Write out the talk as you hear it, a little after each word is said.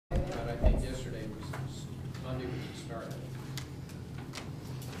started.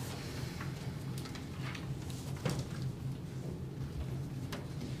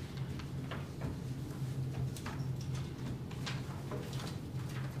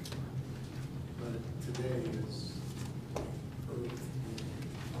 But today is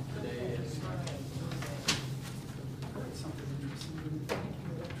Today is something interesting.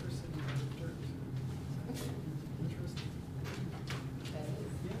 Electricity and dirt. Interesting. Yeah,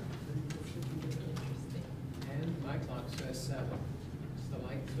 they should be interesting. and my clock says 7. Is the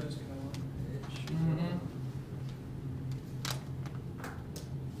light supposed to go on? It should.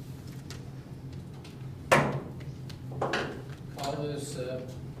 Call this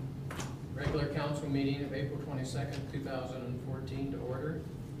regular council meeting of April 22nd, 2014 to order.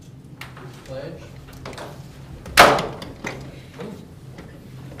 Pledge.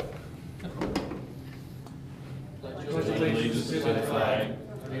 Pledge allegiance to the flag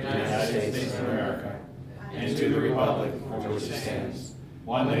of the United States of America and to the republic for which it stands,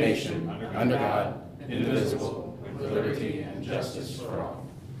 one nation, under God, indivisible, with liberty and justice for all.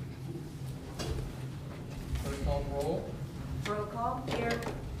 Clerk call roll. Roll call. Here.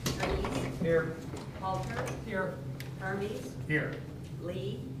 Reese. Here. Halter. Here. Hermes. Here.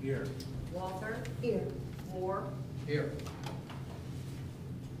 Lee. Here. Walther. Here. Moore. Here.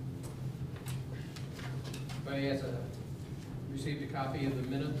 Everybody has received a copy of the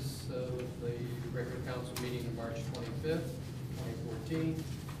minutes of the regular council meeting of March 25th, 2014.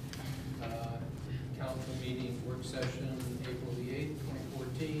 Council meeting work session April the 8th,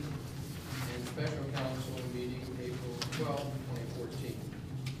 2014. And special council meeting April 12th, 2014.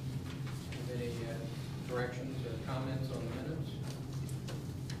 Have any corrections or comments on the minutes?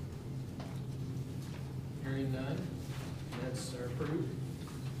 Hearing none, minutes are approved.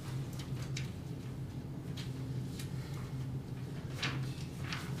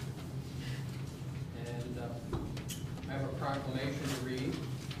 And I have a proclamation to read.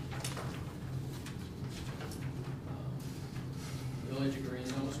 Village of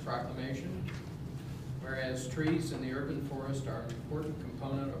Greenhills proclamation. Whereas trees in the urban forest are an important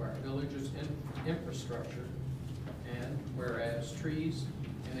component of our village's infrastructure, and whereas trees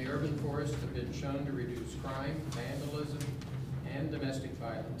in the urban forest have been shown to reduce crime, vandalism, and domestic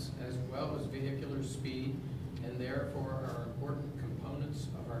violence, as well as vehicular speed, and therefore are important components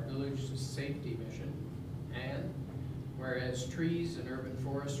of our village's safety mission, and whereas trees in urban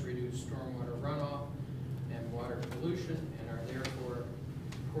forests reduce stormwater runoff and water pollution, and are therefore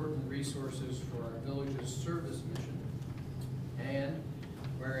important resources for our village's service mission, and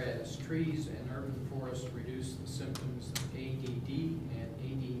whereas trees in urban forests reduce the symptoms of ADD and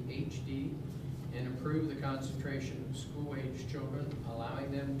ADHD and improve the concentration of school-age children,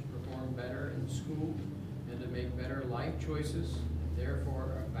 allowing them to perform better in school and to make better life choices, and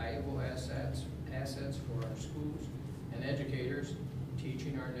therefore are valuable assets for our schools and educators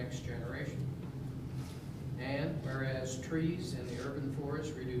teaching our next generation. And whereas trees in the urban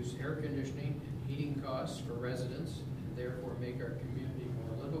forest reduce air conditioning and heating costs for residents and therefore make our community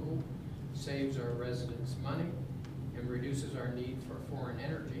more livable, saves our residents money, and reduces our need for foreign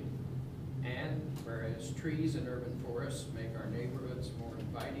energy. And whereas trees in urban forests make our neighborhoods more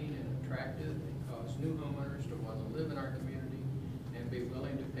inviting and attractive and cause new homeowners to want to live in our community and be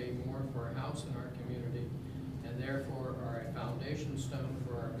willing to pay more for a house in our community, and therefore are a foundation stone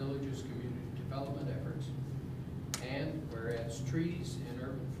for our village's community development efforts. And whereas trees in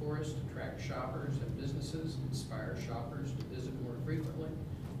urban forests attract shoppers and businesses, inspire shoppers to visit more frequently,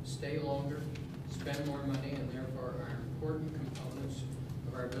 stay longer, spend more money, and therefore are important components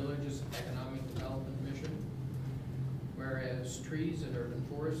of our village's economic development mission. Whereas trees in urban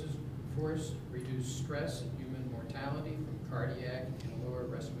forests reduce stress and human mortality from cardiac and lower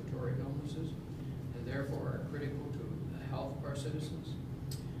respiratory illnesses, and therefore are critical to the health of our citizens.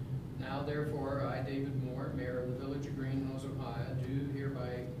 Now therefore, I, David Moore, Mayor of the Village of Greenhills, Ohio, do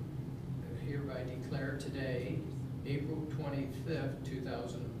hereby declare today, April 25th,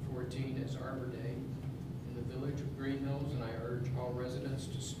 2014, as Arbor Day in the Village of Greenhills, and I urge all residents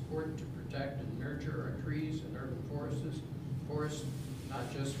to support, to protect, and nurture our trees and urban forests,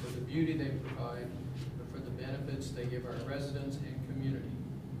 not just for the beauty they provide, but for the benefits they give our residents and community.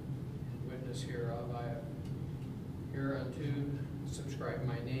 In witness hereof, I have hereunto subscribe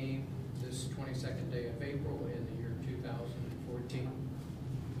my name this 22nd day of April in the year 2014.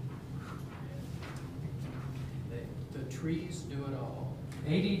 The trees do it all.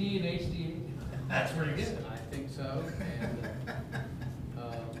 ADD and HD. That's pretty good. I think so. And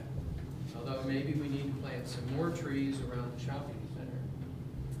although maybe we need to plant some more trees around the shopping center.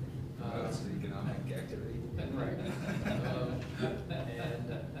 That's an economic activity. Right.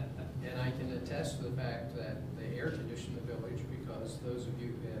 And I can attest attest to the fact that they air condition the village, because those of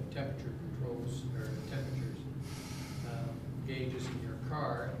you who have temperature controls or temperatures gauges in your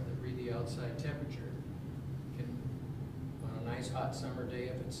car that read the outside temperature can, on a nice hot summer day,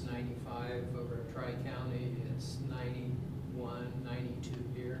 if it's 95 over at Tri-County, it's 91, 92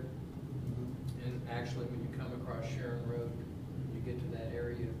 here. And actually, when you come across Sharon Road, when you get to that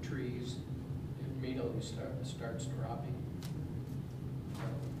area of trees, it immediately starts dropping. So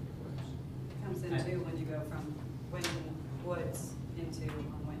it works. Comes into when you go from Winton Woods into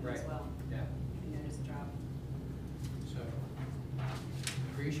Winton as Right. well. Yeah. You notice a drop. So,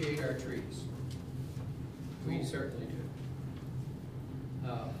 appreciate our trees. We certainly do.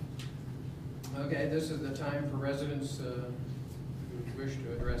 Okay, this is the time for residents who wish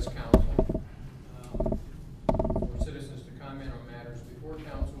to address council. For citizens to comment on matters before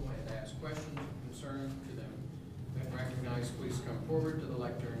council and ask questions or concerns to them. When recognized, please come forward to the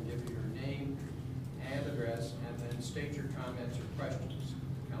lectern and give your name and address, and then state your comments or questions.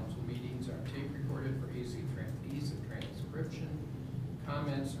 Council meetings are tape recorded for ease of transcription.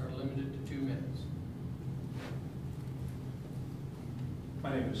 Comments are limited to 2 minutes. My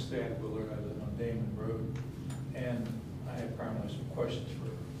name is Thad Willard. I live on Damon Road, and I have primarily some questions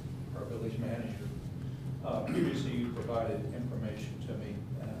for our village manager. Previously, you provided information to me,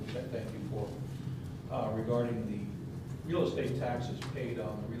 which I thank you for, regarding the real estate taxes paid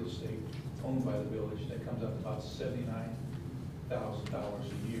on the real estate owned by the village. That comes up to about $79,000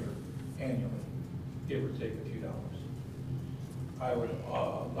 a year annually, give or take a few dollars. I would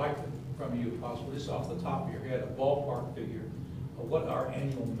like from you, if possible, just off the top of your head, a ballpark figure of what our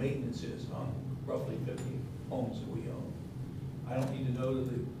annual maintenance is on roughly 50 homes that we own. I don't need to know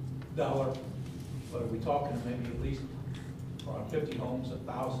the dollar, but are we talking maybe at least on 50 homes,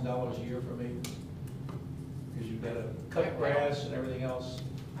 $1,000 a year for maintenance? Because you've got to cut grass and everything else.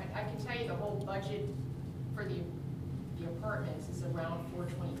 I can tell you the whole budget for the apartments is around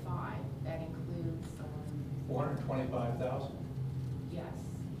 $425. That includes, 425,000. yes.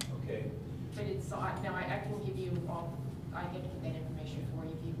 Okay. But it's, now I can give you all, I can get that information for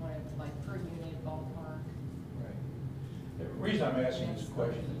you if you wanted to, like, per unit ballpark. Right. The reason I'm asking this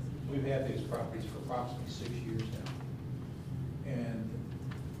question is we've had these properties for approximately 6 years now. And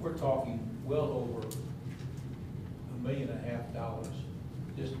we're talking well over $1.5 million,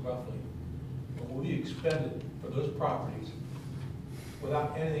 just roughly, what we expended for those properties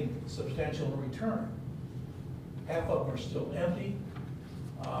without anything substantial in return. Half of them are still empty,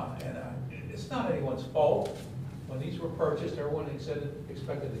 and it's not anyone's fault. When these were purchased, everyone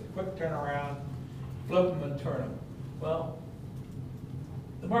expected a quick turnaround, flip them and turn them. Well,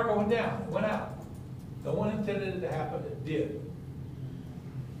 the market went down, it went out. No one intended it to happen, it did.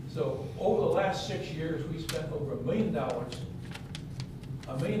 So over the last 6 years, we spent over $1 million. $1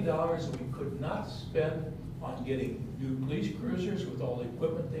 million that we could not spend on getting new police cruisers with all the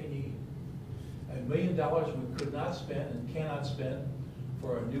equipment they need. $1 million we could not spend and cannot spend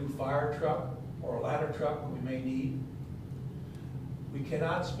for a new fire truck or a ladder truck we may need. We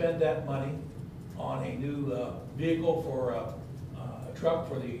cannot spend that money on a new vehicle for a truck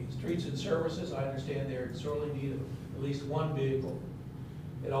for the streets and services. I understand they sorely need at least one vehicle.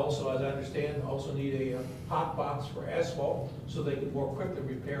 It also, as I understand, also need a hot box for asphalt so they can more quickly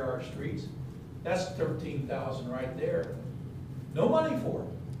repair our streets. That's $13,000 right there. No money for it.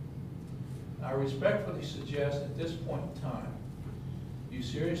 I respectfully suggest at this point in time, you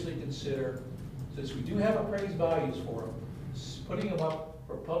seriously consider, since we do have appraised values for them, putting them up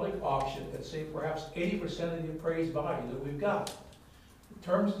for public auction at, say, perhaps 80% of the appraised value that we've got.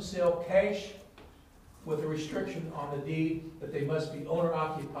 Terms of sale cash with a restriction on the deed that they must be owner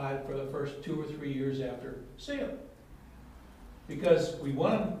occupied for the first 2 or 3 years after sale. Because we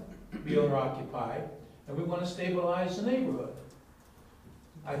want them to be owner occupied and we want to stabilize the neighborhood.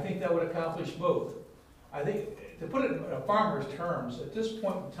 I think that would accomplish both. I think, to put it in a farmer's terms, at this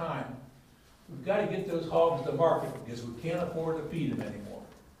point in time, we've got to get those hogs to market because we can't afford to feed them anymore.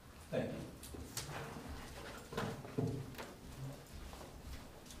 Thank you.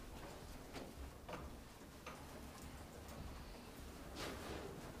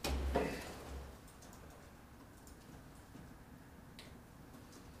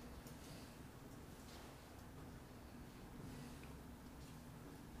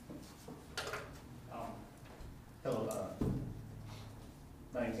 Hello,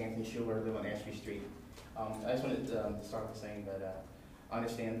 my name is Anthony Schuler, I live on Ashby Street. I just wanted to start with saying that I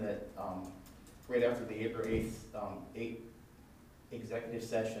understand that right after the April 8th executive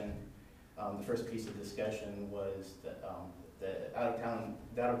session, the first piece of discussion was the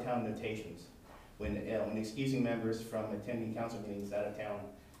out-of-town notations. When excusing members from attending council meetings out of town,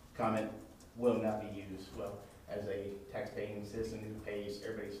 comment will not be used. Well, as a tax-paying citizen who pays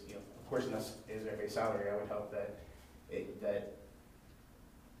everybody's, of course, not is everybody's salary, I would hope that that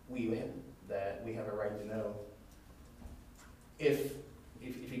we have a right to know if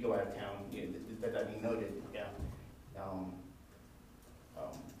you go out of town, that be noted. Yeah.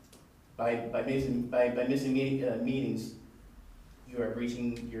 By missing meetings, you are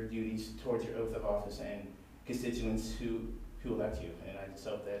breaching your duties towards your oath of office and constituents who elect you. And I just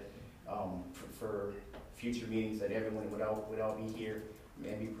hope that for future meetings that everyone would all be here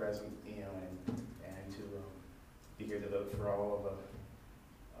and be present, and to be here to vote for all of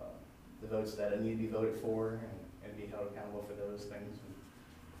the votes that need to be voted for and be held accountable for those things.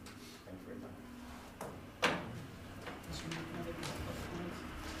 Thank you for your time. Mr. McCarthy,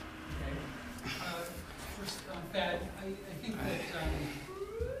 Okay. First, Thad, I think that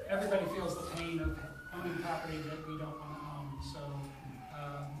everybody feels the pain of owning property that we don't want to own. So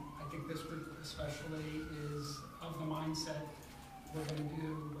I think this group especially is of the mindset we're going to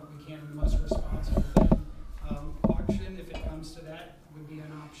do what we can in the most responsible thing. Auction, if it comes to that, would be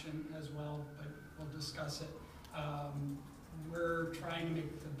an option as well, but we'll discuss it. We're trying to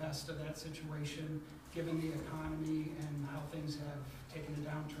make the best of that situation, given the economy and how things have taken a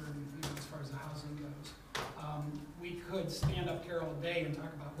downturn, as far as the housing goes. We could stand up here all day and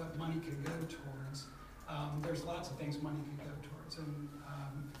talk about what money could go towards. There's lots of things money could go towards, and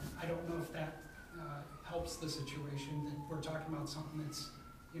I don't know if that helps the situation, that we're talking about something that's,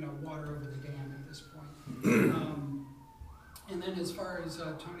 water over the dam at this point. And then as far as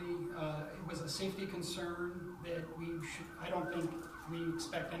Tony, it was a safety concern that I don't think we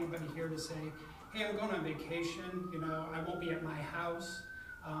expect anybody here to say, hey, I'm going on vacation, I won't be at my house.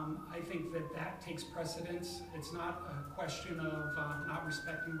 I think that takes precedence. It's not a question of not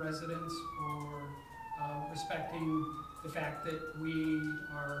respecting residents or respecting the fact that we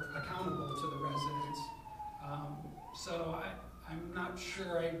are accountable to the residents. So I'm not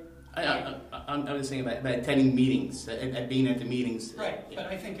sure I'm just saying about attending meetings, at being at the meetings. Right, but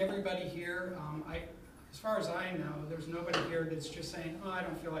I think everybody here, as far as I know, there's nobody here that's just saying, oh, I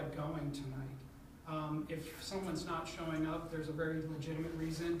don't feel like going tonight. If someone's not showing up, there's a very legitimate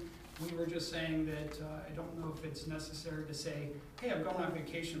reason. We were just saying that I don't know if it's necessary to say, hey, I'm going on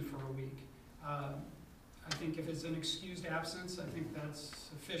vacation for a week. I think if it's an excused absence, I think that's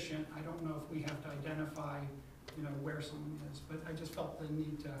sufficient. I don't know if we have to identify, where someone is, but I just felt the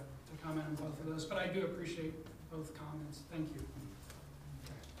need to comment on both of those. But I do appreciate both comments. Thank you.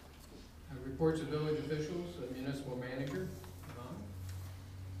 Reports of village officials, municipal manager.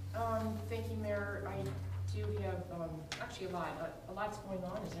 Thank you, Mayor. I do have actually a lot's going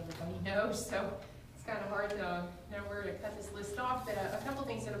on, as everybody knows, so it's kind of hard to know where to cut this list off, but a couple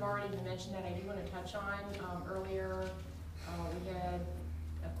things that have already been mentioned that I do want to touch on. Earlier, we had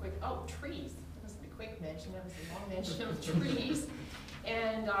a quick, trees. That wasn't a quick mention, that was a long mention of trees.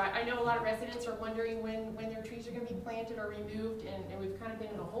 And I know a lot of residents are wondering when their trees are going to be planted or removed, and we've kind of been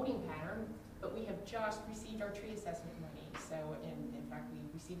in a holding pattern, but we have just received our tree assessment money. So, in fact, we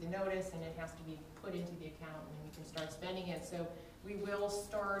received the notice, and it has to be put into the account, and then we can start spending it. So we will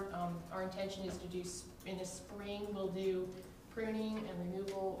start, our intention is to do, in the spring, we'll do pruning and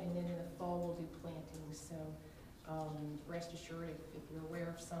removal, and then in the fall, we'll do planting. So rest assured, if you're aware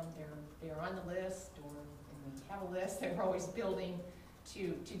of some, they're on the list, or we have a list that we're always building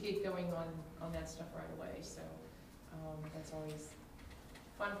to get going on that stuff right away. So that's always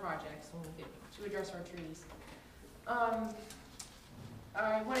fun projects when we get to address our trees.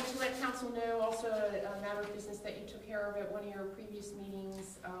 I wanted to let council know also a matter of business that you took care of at one of your previous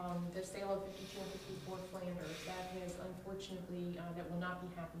meetings, the sale of 52 and 54 Flanders. That has unfortunately, that will not be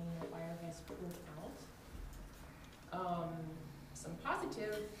happening. The buyer has pulled out. Some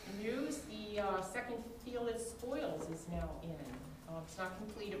positive news, the second field at Spoils is now in. It's not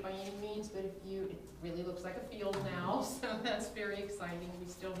completed by any means, but it really looks like a field now, so that's very exciting. We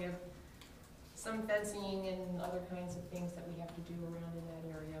still have some fencing and other kinds of things that we have to do around in that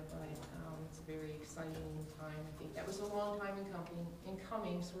area, but it's a very exciting time. I think that was a long time in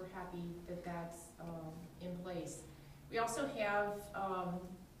coming, so we're happy that that's in place. We also have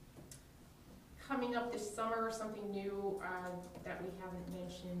coming up this summer, something new that we haven't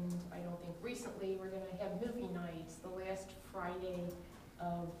mentioned, I don't think recently. We're going to have movie nights the last Friday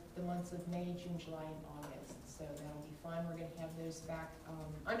of the months of May, June, July, and August. So that'll be fun. We're going to have those back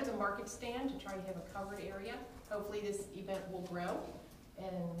under the market stand to try to have a covered area. Hopefully this event will grow,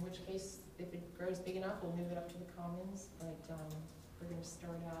 and in which case, if it grows big enough, we'll move it up to the Commons. But we're going to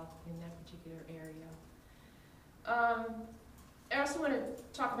start out in that particular area. I also want to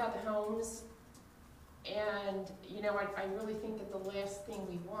talk about the homes. And, you know, I really think that the last thing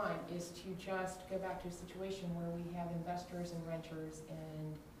we want is to just go back to a situation where we have investors and renters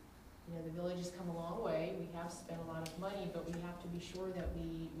and, you know, the village has come a long way. We have spent a lot of money, but we have to be sure that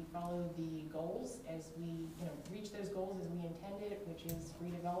we follow the goals as we, you know, reach those goals as we intended, which is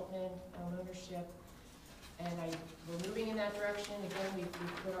redevelopment, home ownership. And we're moving in that direction. Again, we've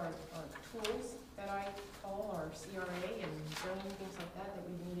put our tools that I call our CRA and zoning, things like that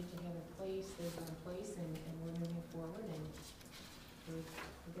we needed to have in place. Those are in place, and we're moving forward, and we're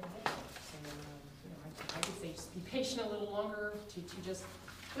going to get there. So, you know, I could say just be patient a little longer to just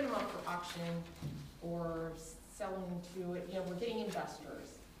put them up for auction or sell them to it. You know, we're getting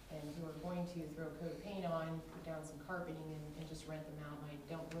investors and who are going to throw a coat of paint on, put down some carpeting, and just rent them out. And I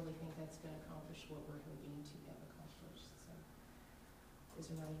don't really think that's going to accomplish what we're hoping to have accomplished. So,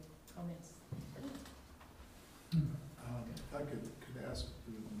 is there any comments? If I could ask,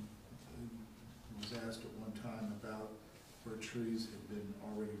 it was asked at one time about where trees had been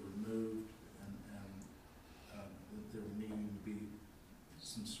already removed and that there needing to be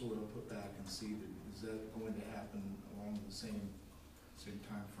some soil put back and seeded. Is that going to happen along the same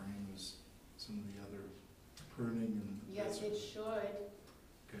time frame as some of the other pruning and? Yes, it should.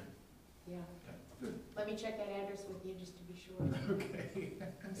 Okay. Yeah. Okay. Good. Let me check that address with you just to be sure. Okay.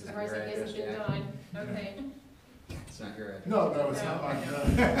 I'm Is it surprised your it hasn't address been yet? done. Okay. It's not your address. No, it's not mine.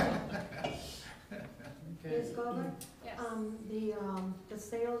 Okay. Ms. Goldberg? Yes. The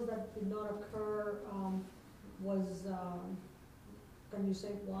sales that did not occur, was, can you say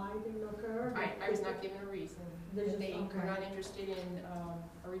why they didn't occur? I was not given a reason. They just- They were okay. not interested in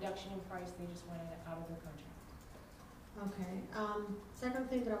a reduction in price, they just wanted it out of their contract. Okay, second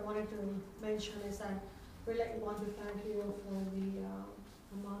thing that I wanted to mention is I really want to thank you for the,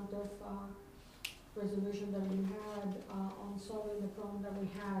 amount of, resolution that we had, on solving the problem that we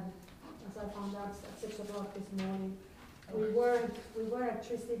had, as I found out at 6 o'clock this morning. We were at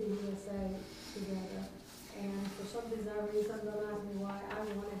Tri-City USA together, and for some bizarre reason, don't ask me why, I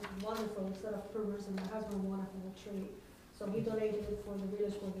wanted wonderful set of prunes, and my husband wanted a whole tree. So he donated it for the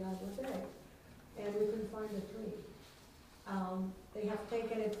village where we are today, and we couldn't find the tree. They have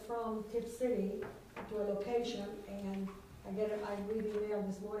taken it from Tip City to a location, and I read the email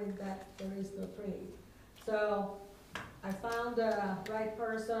this morning that there is no tree. So I found the right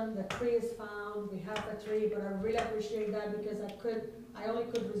person, the tree is found, we have the tree, but I really appreciate that because I only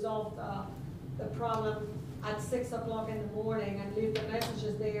could resolve the problem at 6 o'clock in the morning and leave the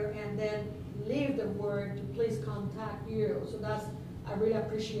messages there and then leave the word to please contact you. So I really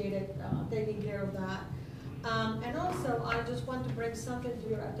appreciated taking care of that. And also, I just want to bring something to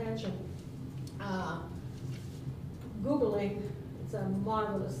your attention. Googling, it's a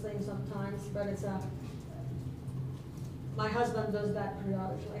marvelous thing sometimes, but my husband does that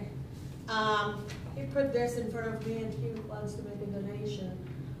periodically. He put this in front of me and he wants to make a donation.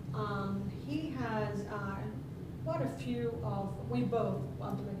 He has quite a few we both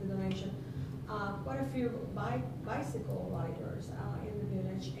want to make the donation, quite a few bicycle riders in the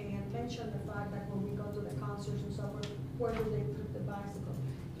village, and mentioned the fact that when we go to the concerts and so forth, where do they put the bicycle?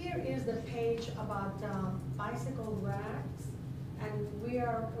 Here is the page about bicycle racks, and we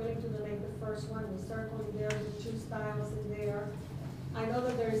are willing to donate the first one. We're circling there with 2 styles in there. I know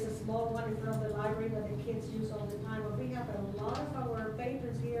that there is a small one in front of the library that the kids use all the time, but we have a lot of our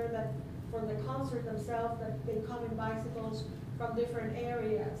patrons here that, for the concert themselves, that they come in bicycles from different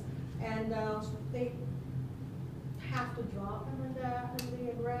areas, and they have to drop them in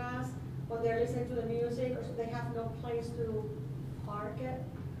the grass when they're listening to the music, or so they have no place to park it.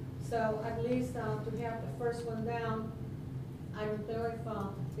 So at least to have the first one down, I don't know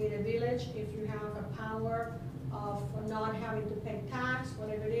if in a village, if you have a power of not having to pay tax,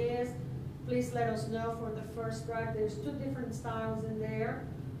 whatever it is, please let us know for the first track. There's 2 different styles in there,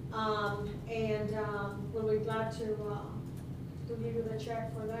 and we'll be glad to give you the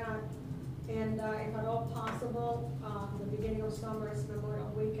check for that. And if at all possible, the beginning of summer is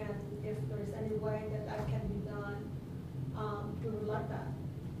Memorial Weekend. If there's any way that can be done, we would like that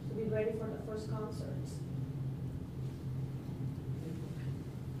to be ready for the first concerts.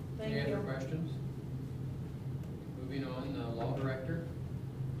 Thank you. Any other questions? Moving on, Law Director.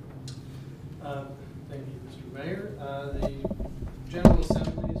 Thank you, Mr. Mayor. The General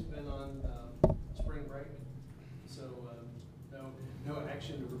Assembly has been on spring break, so no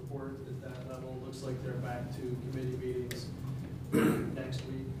action to report at that level. Looks like they're back to committee meetings next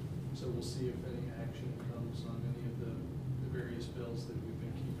week, so we'll see if any action comes on any of the various bills that we've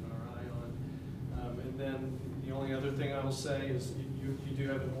been keeping our eye on. And then the only other thing I will say is you do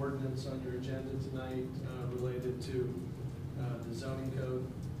have an ordinance on your agenda tonight related to the zoning code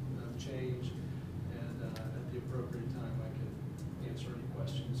change, and the appropriate time, I can answer any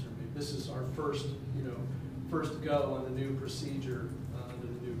questions, or maybe this is our first, first go on the new procedure under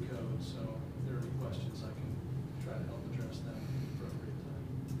the new code, so if there are any questions, I can try to help address them at the appropriate time.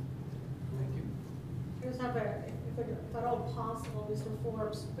 Thank you. I just have if at all possible, Mr.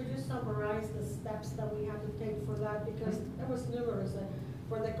 Forbes, could you summarize the steps that we have to take for that? Because there was numerous.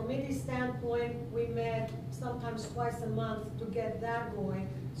 For the committee standpoint, we met sometimes twice a month to get that going.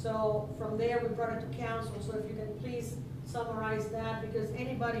 So from there, we brought it to council. So if you can please summarize that, because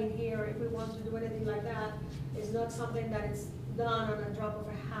anybody in here, if we want to do anything like that, is not something that is done on a drop of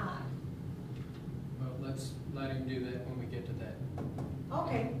a hat. Well, let's let him do that when we get to that.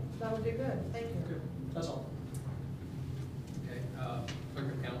 Okay, that would be good. Thank you. Good. That's all. Okay,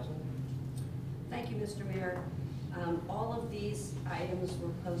 clerk of council. Thank you, Mr. Mayor. All of these items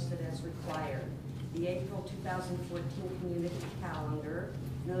were posted as required. The April 2014 community calendar,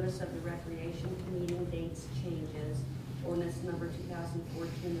 notice of the recreation meeting dates changes, ordinance number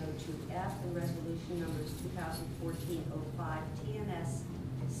 2014-02F, and resolution numbers 2014-05 TNS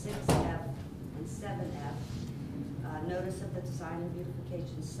 6F and 7F. Notice of the Design and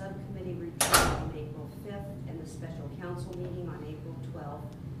Beautification Subcommittee report on April 5th and the special council meeting on April 12th.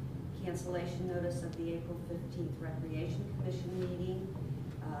 Cancellation notice of the April 15th Recreation Commission meeting.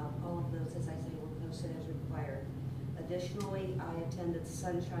 All of those, as I say, were posted as required. Additionally, I attended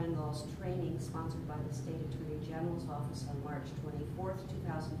Sunshine Laws training sponsored by the State Attorney General's Office on March 24th,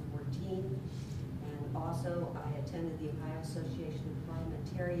 2014. And also, I attended the Ohio Association of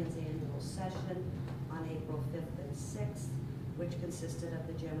Parliamentarians annual session on April 5th and 6th, which consisted of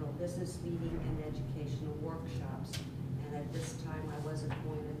the general business meeting and educational workshops. And at this time, I was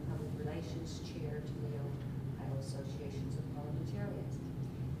appointed Public Relations Chair to the Ohio Associations of Parliamentarians.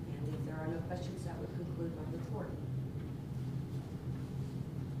 And if there are no questions, that would conclude my report.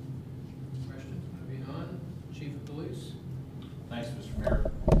 Questions? Moving on. Chief of Police. Thanks, Mr.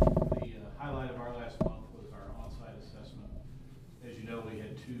 Mayor. The highlight of our last month was our on-site assessment. As you know, we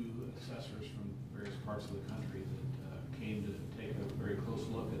had two assessors from various parts of the country that came to take a very close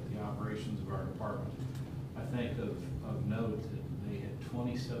look at the operations of our department. I think of note that they had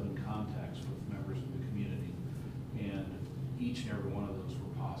 27 contacts with members of the community, and each and every one of those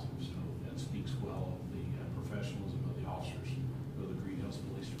were positive, so that speaks well of the professionalism of the officers of the Greenhills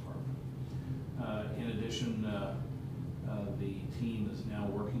Police Department. In addition, the team is now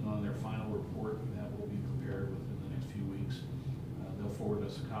working on their final report, and that will be prepared within the next few weeks. They'll forward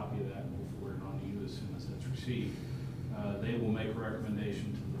us a copy of that, and we'll forward it on to you as soon as it's received. They will make a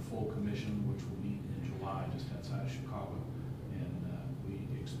recommendation to the full commission, which will meet in July just outside of Chicago, and we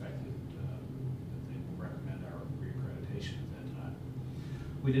expect that they will recommend our reaccreditation at that time.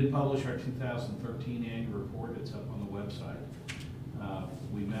 We did publish our 2013 annual report. It's up on the website.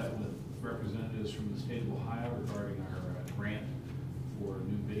 We met with representatives from the state of Ohio regarding our grant for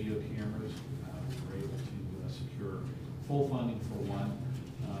new video cameras. We were able to secure full funding for one,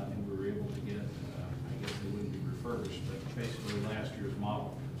 and we were able to get, I guess they wouldn't be refurbished, but basically last year's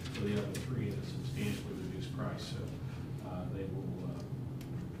model for the other three at a substantially reduced price. So they will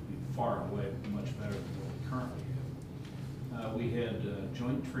be far and away much better than what we currently have. We had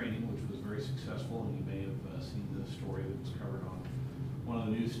joint training, which was very successful, and you may have seen the story that was covered on one of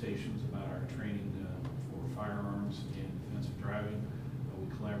the news stations about our training for firearms and defensive driving. We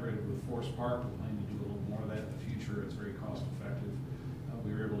collaborated with Forest Park. We plan to do a little more of that in the future. It's very cost effective.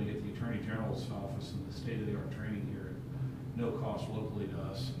 We were able to get the Attorney General's office and the state-of-the-art training here at no cost locally to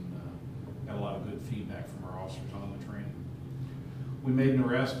us, and got a lot of good feedback from our officers on the training. We made an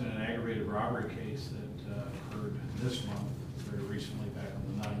arrest in an aggravated robbery case that occurred this month, very recently, back on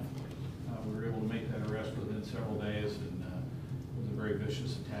the 9th. We were able to make that arrest within several days, and it was a very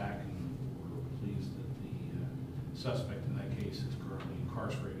vicious attack, and we're pleased that the suspect in that case is currently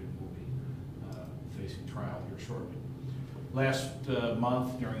incarcerated and will be facing trial here shortly. Last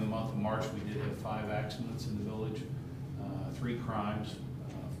month, during the month of March, we did have 5 accidents in the village, 3 crimes.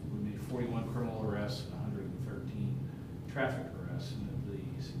 We made 41 criminal arrests and 113 traffic arrests. And at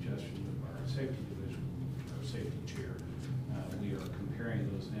the suggestion of our safety division, our safety chair, we are comparing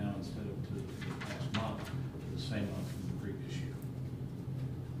those now instead of to the past month to the same month from the previous year.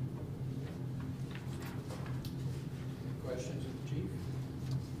 Questions of the chief?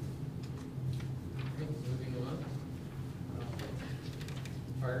 Okay, moving on.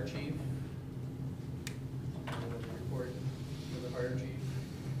 Fire chief. Report for the fire chief.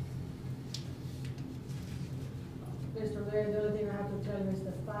 Mr. Mayor, the only thing I have to tell you is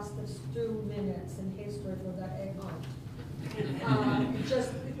the fastest 2 minutes in history for that egg hunt. It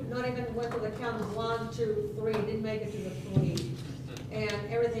just not even went to the count of 1, 2, 3, didn't make it to the 3. And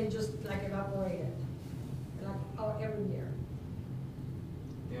everything just like evaporated. And or every year?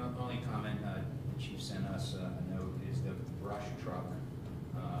 The only comment, the chief sent us a note is the brush truck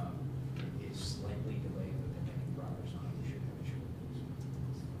is slightly delayed, but they're making progress on it. We should have issue with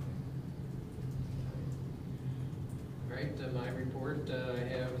this. All right, my report, I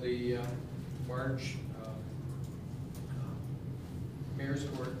have the March Mayor's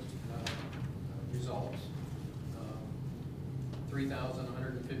Court results.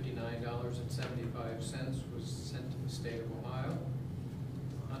 $3,159.75 was sent to the state of Ohio.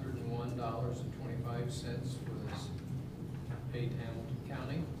 $101.25 was paid to Hamilton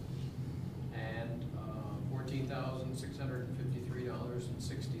County, and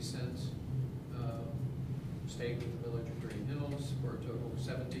 $14,653.60 stayed with the Village of Greenhills for a total of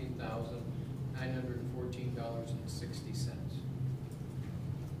 $17,914.60.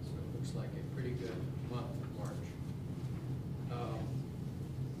 So it looks like a pretty good month of March.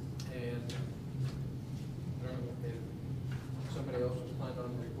 And I don't know if somebody else was planning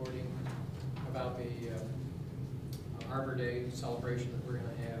on reporting about the Arbor Day celebration that we're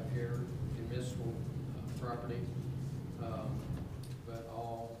going to have here in municipal property. But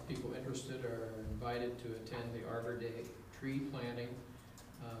all people interested are invited to attend the Arbor Day tree planting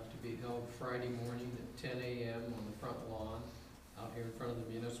to be held Friday morning at 10 a.m. on the front lawn out here in front of the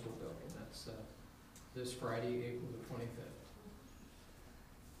municipal building. That's this Friday, April the 25th.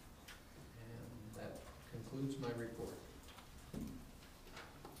 And that concludes my report.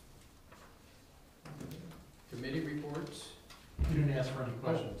 Committee reports? You didn't ask for any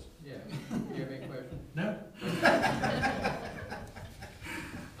questions. Yeah. Do you have any questions? No?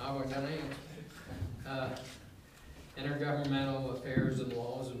 We're gonna answer. Intergovernmental affairs and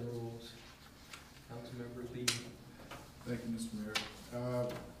laws and rules. Councilmember Lee. Thank you, Mr. Mayor.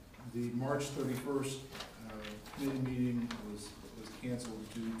 The March 31st committee meeting was canceled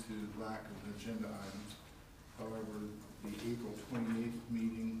due to lack of agenda items. However, the April 28th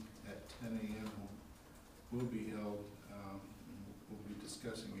meeting at 10 a.m. will be held. We'll be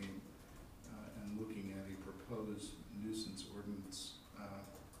discussing and looking at a proposed nuisance ordinance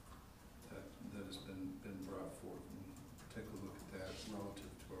that has been brought forth. And we'll take a look at that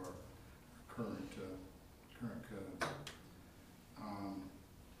relative to our current codes.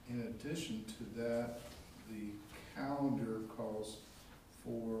 In addition to that, the calendar calls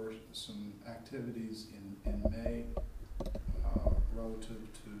for some activities in May relative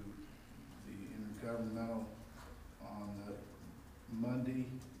to the intergovernmental on the Monday,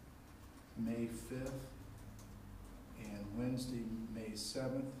 May 5th, and Wednesday, May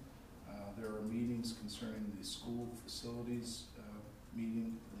 7th. There are meetings concerning the school facilities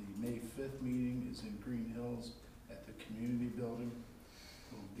meeting. The May 5th meeting is in Greenhills at the community building.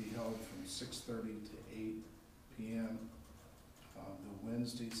 It will be held from 6:30 to 8 p.m. The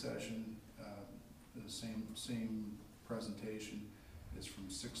Wednesday session, the same presentation, is from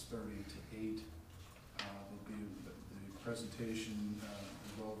 6:30 to 8. There'll be the presentation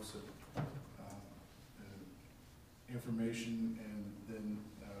involves information, and then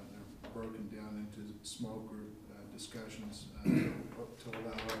they're broken down into small group discussions to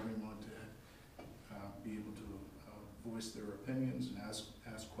allow everyone to be able to voice their opinions and ask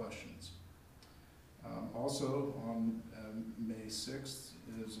questions. Also, on May 6th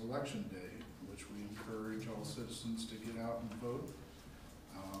is Election Day, which we encourage all citizens to get out and vote.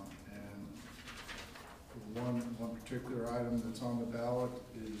 And one particular item that's on the ballot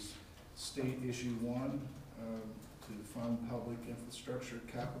is State Issue 1 to fund public infrastructure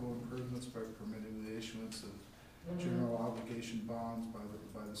capital improvements by permitting the issuance of general obligation bonds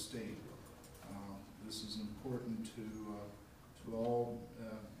by the state. This is important to all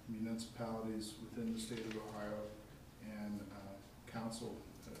municipalities within the state of Ohio, and council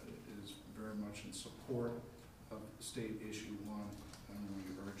is very much in support of State Issue 1, and we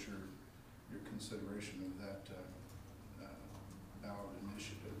urge your consideration of that ballot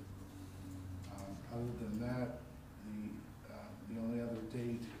initiative. Other than that, the only other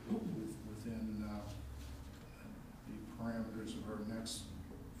date within the parameters of our next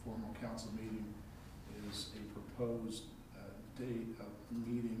formal council meeting is a proposed date of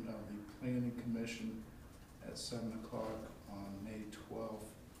meeting of the Planning Commission at 7 o'clock on May 12th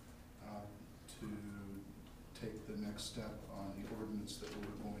to take the next step on the ordinance that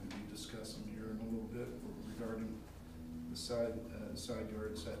we're going to be discussing here in a little bit regarding the side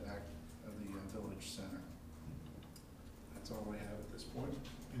yard setback of the village center. That's all I have at this point.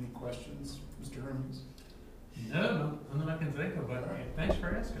 Any questions, Mr. Hermes? No, nothing I can think of, but thanks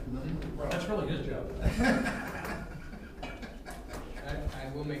for asking. That's really his job. I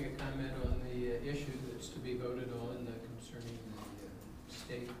will make a comment on the issue that's to be voted on concerning the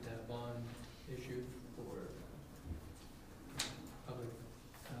state bond issue for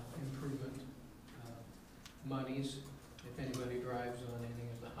counties. If anybody drives on any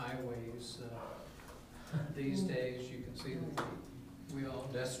of the highways these days, you can see that we all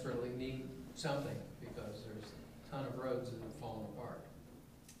desperately need something because there's a ton of roads that have fallen apart.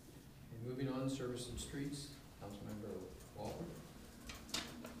 And moving on, service and streets, Councilmember Walker.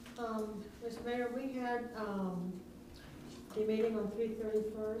 Mr. Mayor, we had the meeting on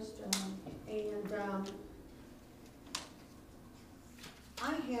 3/31st, and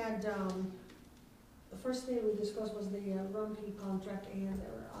I had, the first thing we discussed was the Rumpke contract, and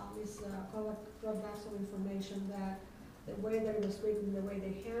Ms. Kovac brought back some information that the way that it was written, the way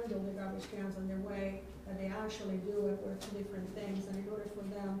they handle the garbage cans, and the way that they actually do it were two different things, and in order for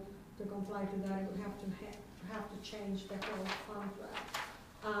them to comply to that, it would have to change the whole contract.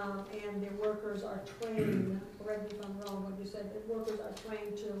 And the workers are trained, correct me if I'm wrong, what you said, the workers are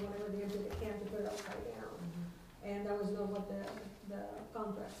trained to, whenever they empty the can, to put it upside down. And that was not what the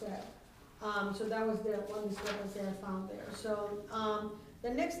contract said. So that was the one discrepancy I found there. So the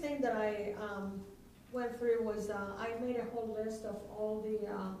next thing that I went through was I made a whole list of all the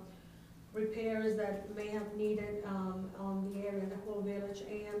repairs that may have needed on the area, the whole village,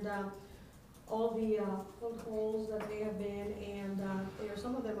 and all the potholes that they have been, and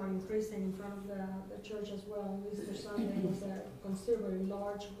some of them are increasing in front of the church as well. Easter Sunday was a considerably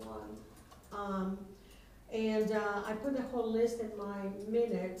large one. And I put the whole list in my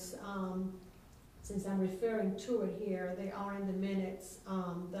minutes, since I'm referring to it here. They are in the minutes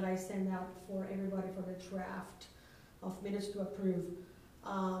that I send out for everybody for the draft of minutes to approve.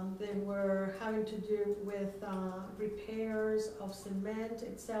 They were having to do with repairs of cement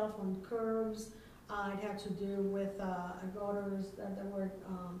itself on curbs. It had to do with gutters that were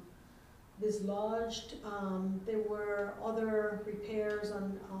dislodged. There were other repairs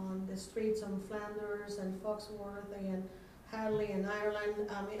on the streets on Flanders and Foxworth and Hadley and Ireland.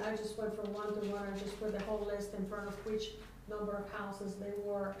 I mean, I just went from one to one. I just put the whole list in front of which number of houses they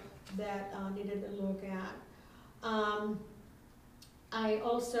were that needed to look at. I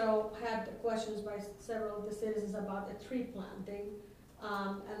also had questions by several of the citizens about the tree planting,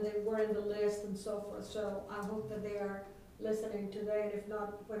 and they were in the list and so forth. So I hope that they are listening today, and if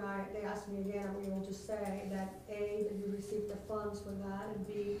not, when they ask me again, I'll be able to say that A, that you received the funds for that, and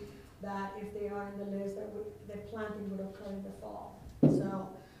B, that if they are in the list, that the planting would occur in the fall. So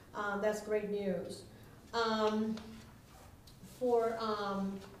that's great news.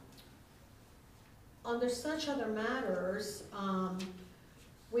 Under such other matters,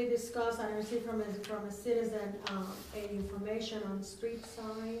 we discussed, I received from a citizen a information on street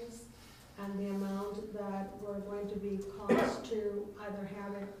signs and the amount that were going to be cost to either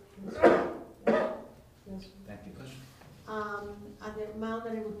have it, yes. Thank you. And the amount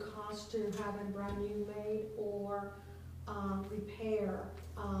that it would cost to have it brand new made or repair.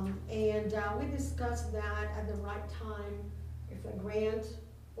 And we discussed that at the right time, if a grant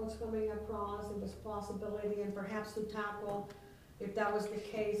was coming across, it was a possibility, and perhaps to tackle, if that was the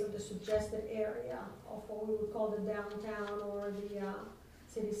case, of the suggested area of what we would call the downtown or the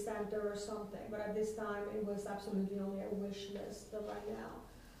city center or something. But at this time, it was absolutely only a wish list right now.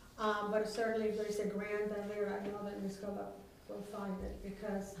 But certainly if there's a grant there, I know that Ms. Kovac will find it,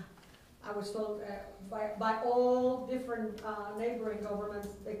 because I was told by all different neighboring governments,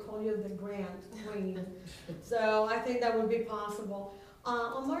 they call you the grant queen. So I think that would be possible.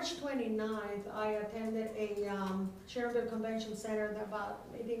 On March 29th, I attended a Chernobyl Convention Center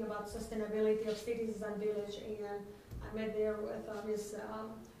meeting about sustainability of cities and village, and I met there with Ms.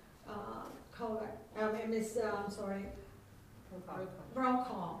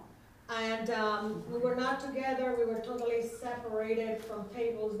 Brokaw. And we were not together, we were totally separated from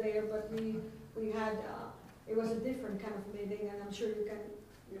tables there, but we had, it was a different kind of meeting, and I'm sure you can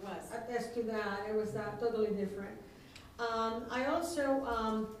attest to that. It was totally different. I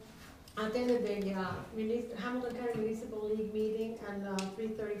also attended the Hamilton County Municipal League meeting on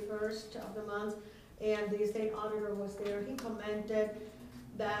 3/31st of the month, and the state auditor was there. He commented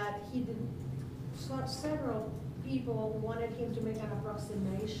that several people wanted him to make an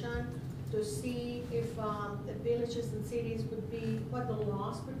approximation to see if the villages and cities would be, what the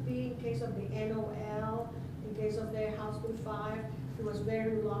loss would be in case of the NOL, in case of the House Bill 5. He was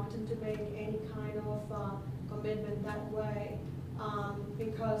very reluctant to make any kind of commitment that way,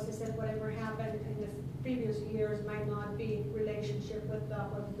 because he said whatever happened in the previous years might not be in relationship with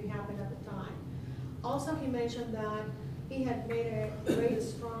what would be happening at the time. Also, he mentioned that he had made great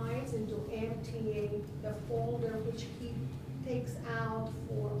strides into emptying the folder which he takes out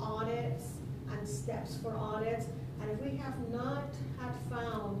for audits and steps for audits, and if we have not had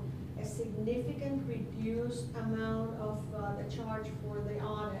found a significant reduced amount of the charge for the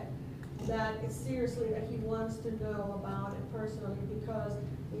audit, that it's seriously that he wants to know about it personally, because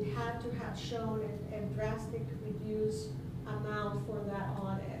we had to have shown a drastic reduced amount for that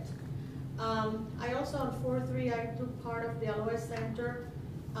audit. I also on 4.3, I took part of the Aloe Center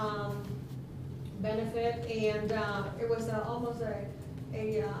benefit, and it was almost a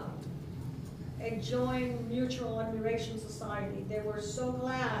joint mutual admiration society. They were so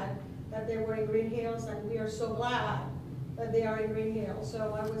glad that they were in Greenhills, and we are so glad that they are in Greenhills.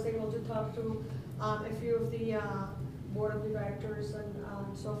 So I was able to talk to a few of the board of directors and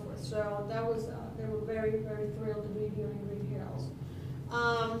so forth. So that was, they were very, very thrilled to be here in Greenhills.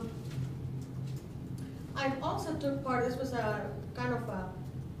 I also took part, this was a kind of a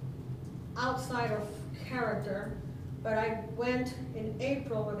outside of character, but I went in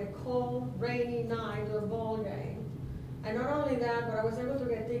April on a cold, rainy night to a ball game. And not only that, but I was able to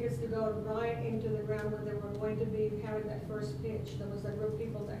get tickets to go right into the ground where they were going to be having that first pitch. There was a group of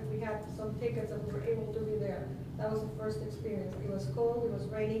people that we had some tickets and we were able to be there. That was the first experience. It was cold, it was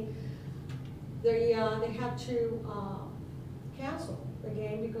rainy. They had to cancel the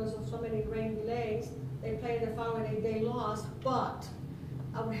game because of so many rain delays. They played the following day, they lost, but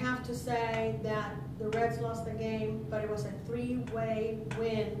I would have to say that the Reds lost the game, but it was a three-way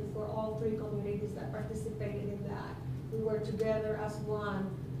win for all three communities that participated in that. We were together as one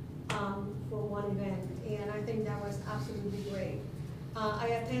for one event, and I think that was absolutely great. I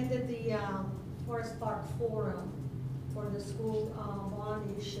attended the Forest Park Forum for the school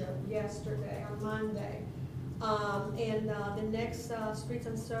bond issue yesterday, on Monday. And the next Streets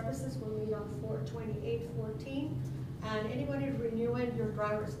and Services will meet on 4/28/14. And anybody renewing your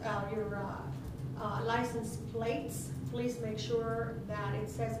driver's, license plates, please make sure that it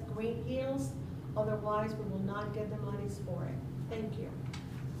says Greenhills. Otherwise, we will not get the monies for it. Thank you.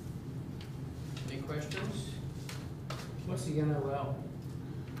 Any questions? What's the NOL?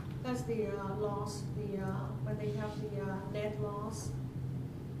 That's the loss, when they have the net loss.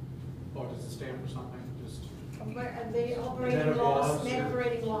 Or does it stand for something? Just But the operating Net of loss, loss, net or-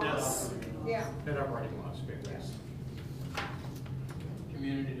 operating loss. Net operating loss. Yeah. Net operating loss, okay, thanks.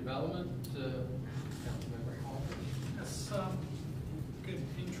 Community development, Councilmember Halter. Yes, good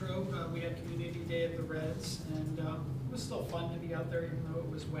intro. We had Community Day at the Reds, and it was still fun to be out there, even though it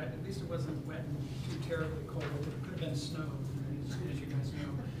was wet. At least it wasn't wet and too terribly cold. It could have been snow, as you guys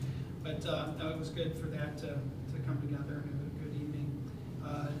know. But no, it was good for that to come together, and it was a good evening.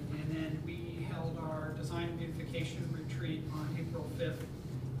 And then we held our design and beautification retreat on April 5th.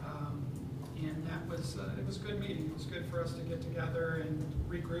 And that was, it was a good meeting. It was good for us to get together and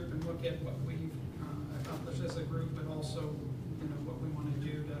regroup and look at what we've accomplished as a group, but also, you know, what we want to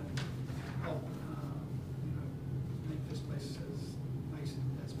do to help, you know, make this place as nice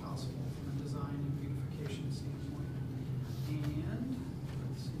as possible from a design and beautification standpoint. And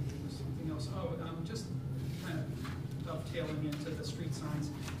let's see, there was something else. Oh, just kind of dovetailing into the street signs.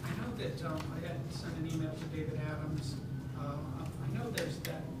 I know that I had sent an email to David Adams. I know there's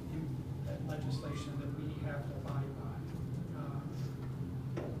that legislation that we have to abide by.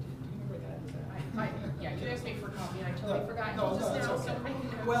 Do you know where that is at? Yeah, you asked me for a copy, and I totally forgot. No, Just it's now, okay.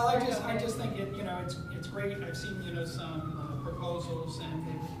 so Well, I just think it, you know, it's great. I've seen, you know, some proposals, and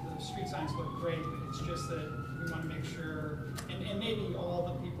the street signs look great. It's just that we want to make sure, and maybe all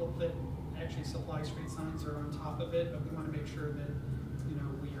the people that actually supply street signs are on top of it, but we want to make sure that, you know,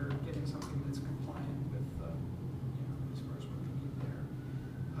 we are getting something that's compliant with, you know, as far as what we need there.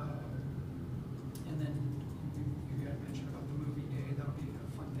 And then you had mentioned about the movie day. That'll be a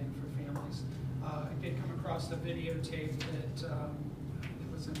fun thing for families. I did come across the videotape that it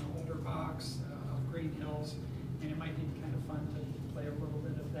was in an older box of Greenhills, and it might be kind of fun to play a little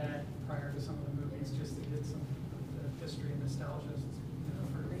bit of that prior to some of the movies, just to get some of the history and nostalgia, you know,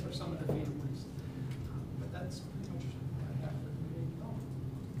 for some of the families. But that's pretty much what I have for the meeting.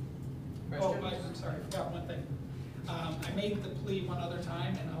 Oh, I'm sorry, I forgot one thing. I made the plea one other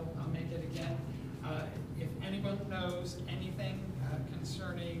time, and I'll make it again. If anyone knows anything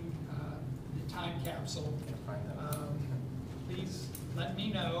concerning the time capsule, please let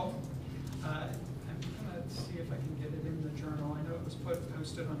me know. I'm gonna see if I can get it in the journal. I know it was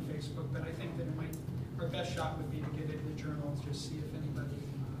posted on Facebook, but I think that it might, our best shot would be to get it in the journal and just see if anybody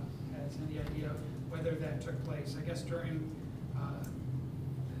has any idea whether that took place. I guess during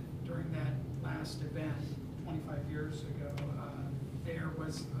that last event 25 years ago, there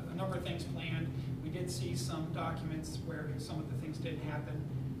was a number of things planned. We did see some documents where some of the things did happen.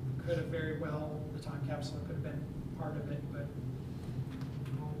 Could have very well, the time capsule could have been part of it, but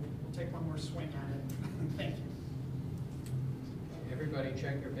we'll take one more swing at it. Thank you. Everybody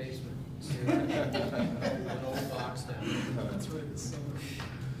check your basement. See if there's an old box down. That's right.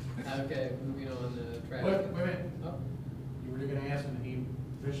 Okay, moving on to Wait, traffic. wait a minute. Oh, You were gonna ask and he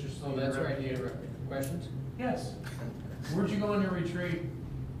viciously. oh, that's right, interrupted you you. interrupted. Questions? Yes. Where'd you go on your retreat?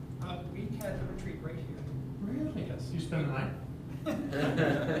 We had the retreat right here. Really? Yes. You spent the night?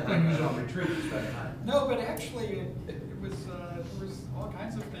 When you was on retreat, you spent the night. No, but actually, it was, there was all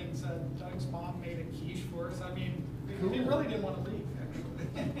kinds of things. Doug's mom made a quiche for us. I mean, we really didn't want to leave, actually.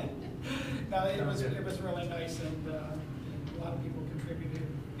 No, it was really nice, and a lot of people contributed.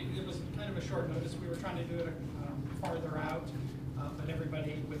 It was kind of a short notice. We were trying to do it farther out, but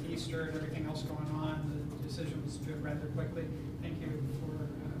everybody, with Easter and everything else going on, the decision was to do it rather quickly. Thank you for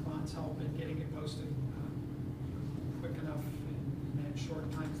Von's help in getting it posted quick enough in that short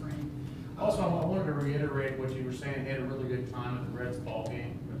time frame. Also, I wanted to reiterate what you were saying, had a really good time at the Reds ball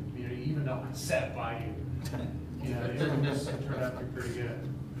game with the community, even though I sat by you. You know, it turned out to be pretty good.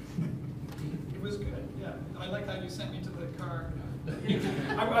 It was good, yeah. I like how you sent me to the car.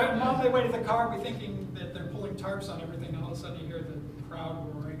 I'm on my way to the car, we thinking that they're pulling tarps on everything, and all of a sudden you hear the crowd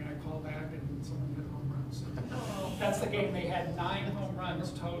roaring, and I call back and someone hit home runs. That's the game, they had 9 home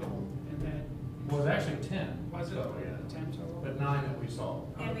runs total, and then. Well, it was actually 10. Was it? So, yeah. 10 total? But 9 that we saw.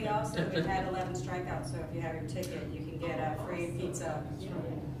 And we also had 11 strikeouts, so if you have your ticket, you can get a free pizza.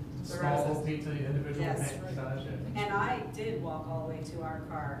 Small little pizza, individual Yes. size, yeah. And I did walk all the way to our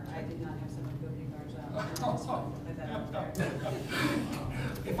car. I did not have someone go pick ours up. Put that out there.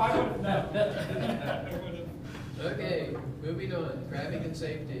 If I would have known, I would have. Okay, moving on, traffic and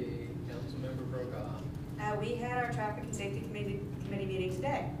safety, Councilmember Brokaw. We had our traffic and safety committee meeting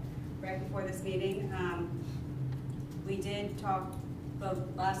today. Right before this meeting, we did talk, well,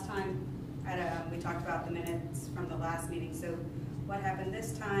 last time, we talked about the minutes from the last meeting. So what happened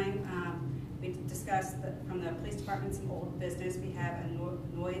this time, we discussed from the police department some old business. We have a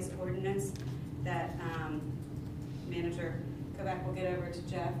noise ordinance that Manager Kovac will get over to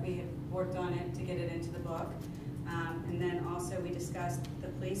Jeff. We have worked on it to get it into the book. And then also we discussed the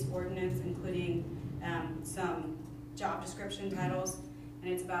police ordinance, including some job description titles,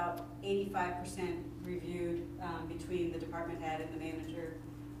 and it's about 85% reviewed between the department head and the manager.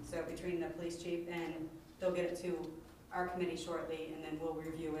 So between the police chief, and they'll get it to our committee shortly, and then we'll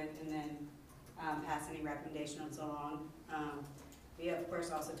review it and then pass any recommendations along. We of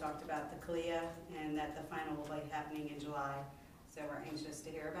course also talked about the CLIA and that the final will be happening in July. So we're anxious to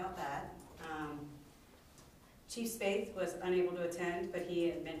hear about that. Chief Spaeth was unable to attend, but he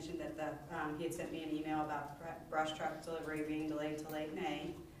had mentioned that he had sent me an email about brush truck delivery being delayed to late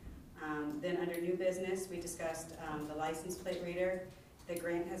May. Then under new business, we discussed the license plate reader. The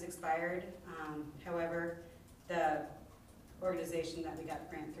grant has expired. However, the organization that we got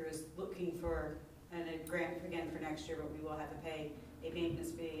the grant through is looking for a grant again for next year, but we will have to pay a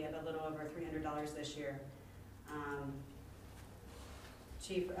maintenance fee of a little over $300 this year.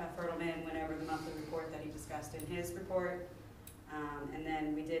 Chief Fertelman went over the monthly report that he discussed in his report. And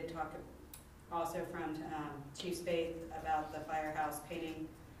then we did talk also from Chief Spaeth about the firehouse painting.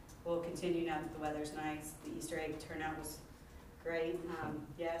 Will continue now that the weather's nice. The Easter egg turnout was great.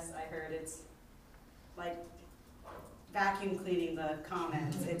 Yes, I heard it's like vacuum cleaning the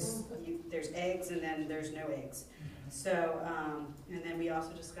comments. There's eggs and then there's no eggs. So, and then we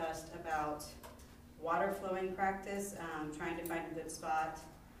also discussed about water flowing practice, trying to find a good spot.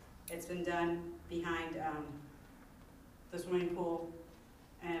 It's been done behind the swimming pool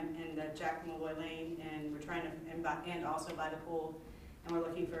and the Jack Malloy Lane, and we're trying to, and also by the pool, and we're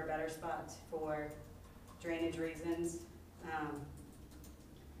looking for a better spot for drainage reasons.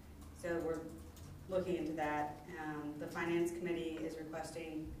 So we're looking into that. The Finance Committee is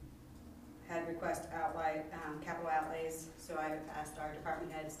had request capital outlays, so I asked our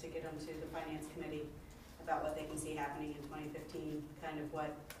department heads to get them to the Finance Committee about what they can see happening in 2015, kind of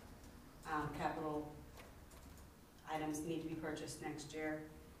what capital items need to be purchased next year.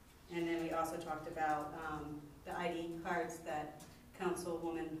 And then we also talked about the ID cards that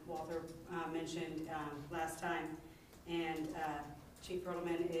Councilwoman Walther mentioned last time, and Chief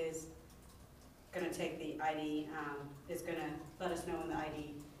Fertelman is going to take the ID, is going to let us know when the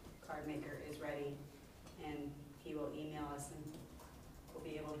ID card maker is ready, and he will email us and we'll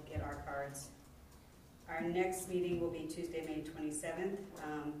be able to get our cards. Our next meeting will be Tuesday, May 27th,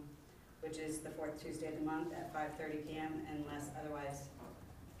 which is the 4th Tuesday of the month at 5:30 p.m. unless otherwise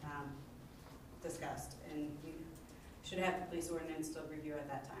discussed. And we should have the police ordinance to review at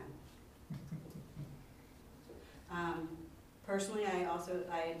that time. Personally,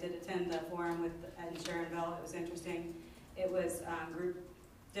 I did attend the forum in Sharonville. It was interesting. It was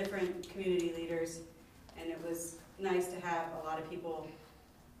different community leaders, and it was nice to have a lot of people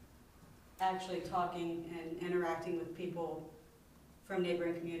actually talking and interacting with people from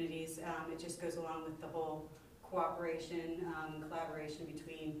neighboring communities. It just goes along with the whole cooperation, collaboration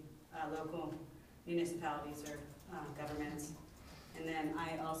between local municipalities or governments. And then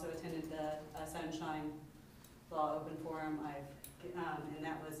I also attended the Sunshine Law Open Forum. And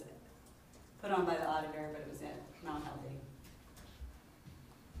that was put on by the auditor, but it was at Mount Healthy.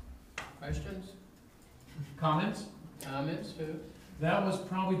 Questions? Comments? Comments, who? That was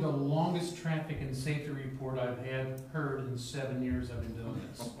probably the longest traffic and safety report I've heard in 7 years I've been doing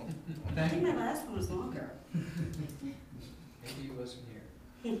this. I Thank think you. my last one was longer. Maybe he wasn't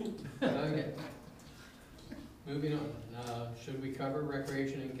here. Okay. Moving on. Should we cover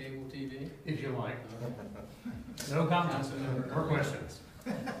recreation and cable TV? If you like. Okay. No comments Councilmember or Hurley. questions.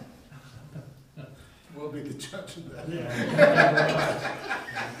 We'll be the judge of that. Yeah.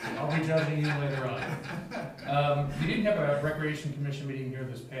 I'll be judging you later on. We didn't have a recreation commission meeting here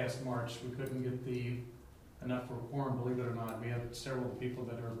this past March. We couldn't get enough for a quorum, believe it or not. We have several people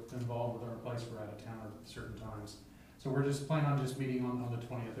that are involved with our place were out of town at certain times. So we're just planning on just meeting on the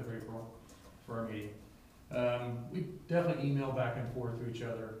 20th of April for our meeting. We definitely email back and forth to each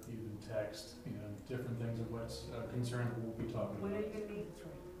other, even text, different things of what's concerned that we'll be talking When are about. you going to meet?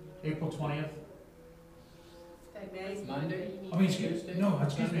 April 20th? May? Monday? I mean, excuse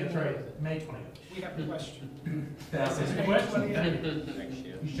me, that's right, May 20th. We have a question. That's the question.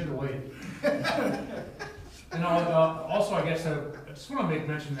 You should have waited. And also, I guess, I just want to make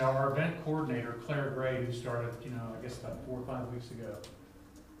mention that our event coordinator, Claire Gray, who started, I guess about 4 or 5 weeks ago.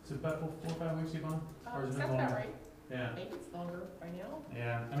 Is it about 4 or 5 weeks, Yvonne? Or is it Sounds longer? about right. Yeah. Maybe it's longer by now.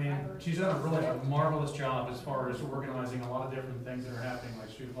 Yeah, I mean, she's done a really marvelous job as far as organizing a lot of different things that are happening,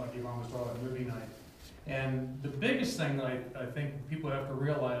 like Yvonne was talking about movie night. And the biggest thing that I think people have to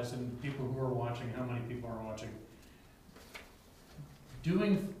realize, and people who are watching, how many people are watching,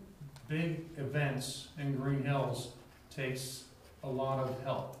 doing big events in Greenhills takes a lot of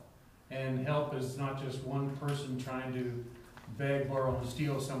help. And help is not just one person trying to beg, borrow, and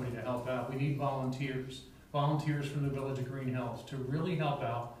steal somebody to help out. We need volunteers. Volunteers from the village of Greenhills to really help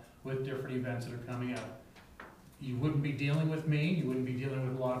out with different events that are coming up. You wouldn't be dealing with me, you wouldn't be dealing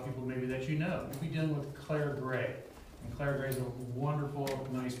with a lot of people maybe that you know. You'd be dealing with Claire Gray. And Claire Gray is a wonderful,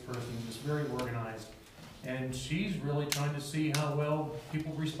 nice person, just very organized. And she's really trying to see how well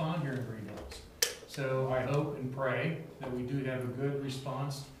people respond here in Greenhills. So I hope and pray that we do have a good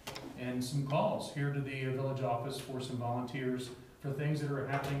response and some calls here to the village office for some volunteers for things that are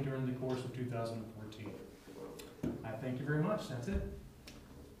happening during the course of 2014. I thank you very much. That's it.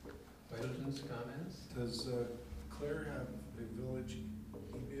 Questions, comments? Does Claire have a village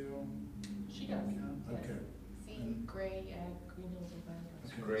email? She does. Yes. Okay. C. Gray at Greenhills Environment.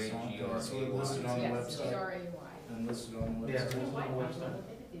 Okay, Gray, so it's listed on the Yes, website? G-R-A-Y. And listed on the Yeah. website? It's on the website.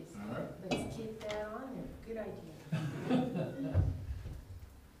 All right. Let's keep that on there. Good idea.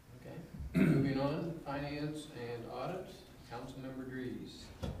 Okay. Moving on, finance and audit, Councilmember Dries.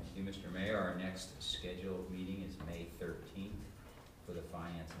 Thank you, Mr. Mayor. Our next scheduled meeting is May 13th for the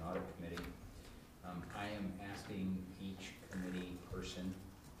Finance and Audit Committee. I am asking each committee person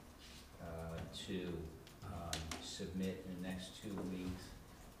to submit in the next 2 weeks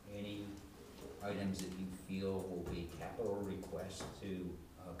any items that you feel will be capital requests to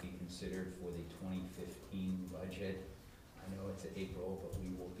be considered for the 2015 budget. I know it's April, but we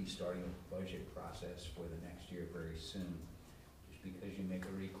will be starting a budget process for the next year very soon. Just because you make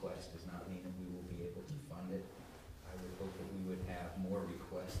a request does not mean that we will be able to fund it. I would hope that we would have more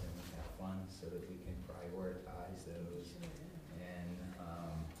requests than we have funds so that we can prioritize those. And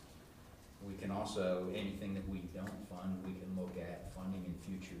we can also, anything that we don't fund, we can look at funding in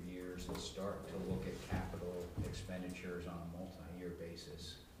future years and start to look at capital expenditures on a multi-year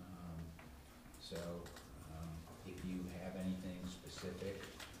basis. If you have anything specific,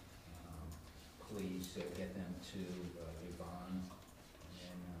 please get them to Yvonne,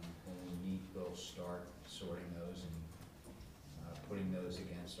 and when we meet, we'll start sorting those and putting those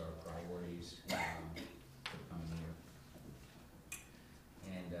against our priorities for the coming year.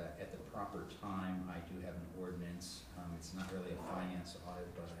 And at the proper time, I do have an ordinance. It's not really a finance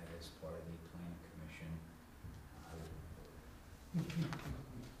audit, but as part of the planning commission, I will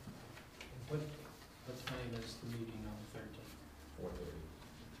What time is the meeting on the 13th? 4:30.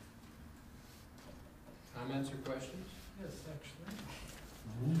 Comments or questions? Yes, actually.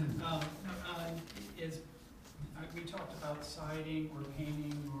 We talked about siding or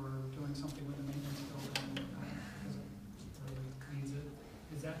painting or doing something with the maintenance building because it really needs it.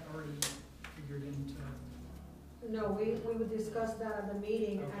 Is that already figured into? No, we would discuss that at the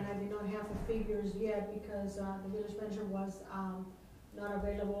meeting, Okay. and I did not have the figures yet because the village manager was not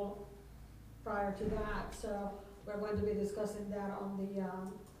available prior to that. So we're going to be discussing that on the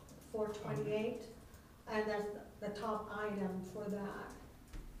 4/28, and that's the top item for that.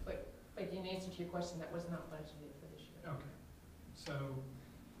 But in answer to your question, that was not budgeted for this year. Okay, so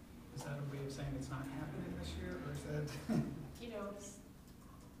is that a way of saying it's not happening this year, or is that? You know, it's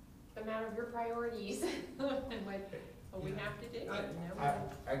a matter of your priorities and what we have to do, you know?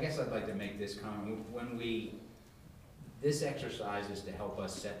 I guess I'd like to make this comment. This exercise is to help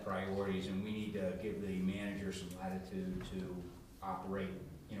us set priorities, and we need to give the manager some latitude to operate.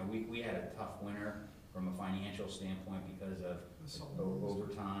 You know, we had a tough winter from a financial standpoint because of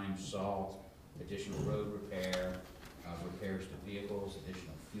overtime, salt, additional road repair, repairs to vehicles,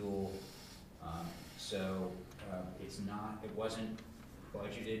 additional fuel. It wasn't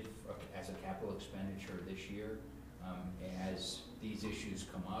budgeted as a capital expenditure this year. As these issues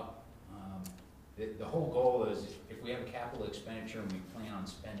come up, the whole goal is if we have a capital expenditure and we plan on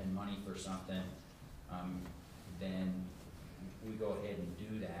spending money for something, then we go ahead and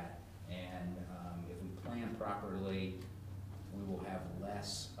do that. And if we plan properly, we will have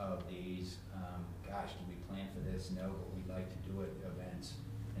less of these, gosh, do we plan for this? No, but we'd like to do it events.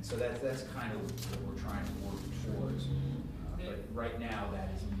 And so that's kind of what we're trying to work towards. But right now,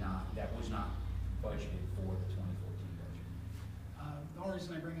 that was not budgeted for the 2014 budget. The only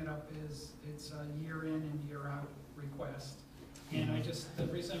reason I bring it up is it's a year in and year out request. And the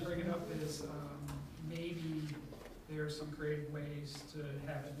reason I bring it up is maybe there's some creative ways to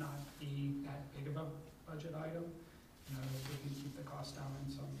have it not be that big of a budget item. You know, we can keep the cost down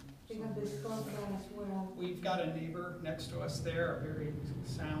in some. We have discussed that as well. We've got a neighbor next to us there, a very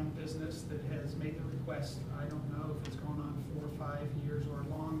sound business that has made the request. I don't know if it's going on 4 or 5 years or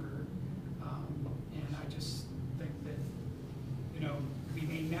longer. And I just think that, you know, we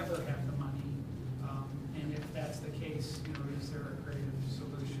may never have the money. And if that's the case, you know, is there a creative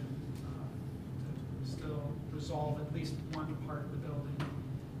solution to still resolve at least one part of the building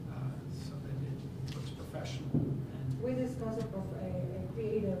so that it looks professional? We discussed a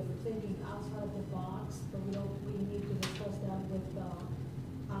creative thinking outside of the box, but we need to discuss that with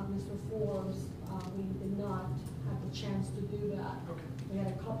Mr. Forbes. We did not have the chance to do that. Okay. We had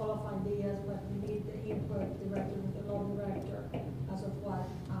a couple of ideas, but we need the input directly with the law director as of what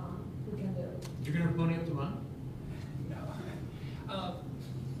we can do. You're gonna pony up the money? No.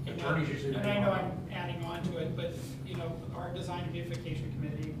 Attorneys usually and I know I'm adding on to it, but you know, our design and beautification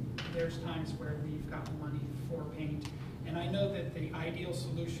committee, there's times where we've gotten money for paint, and I know that the ideal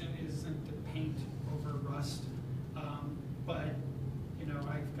solution isn't to paint over rust, but you know,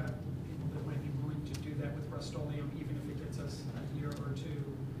 I've got people that might be willing to do that with Rust-Oleum, even if it gets us a year or two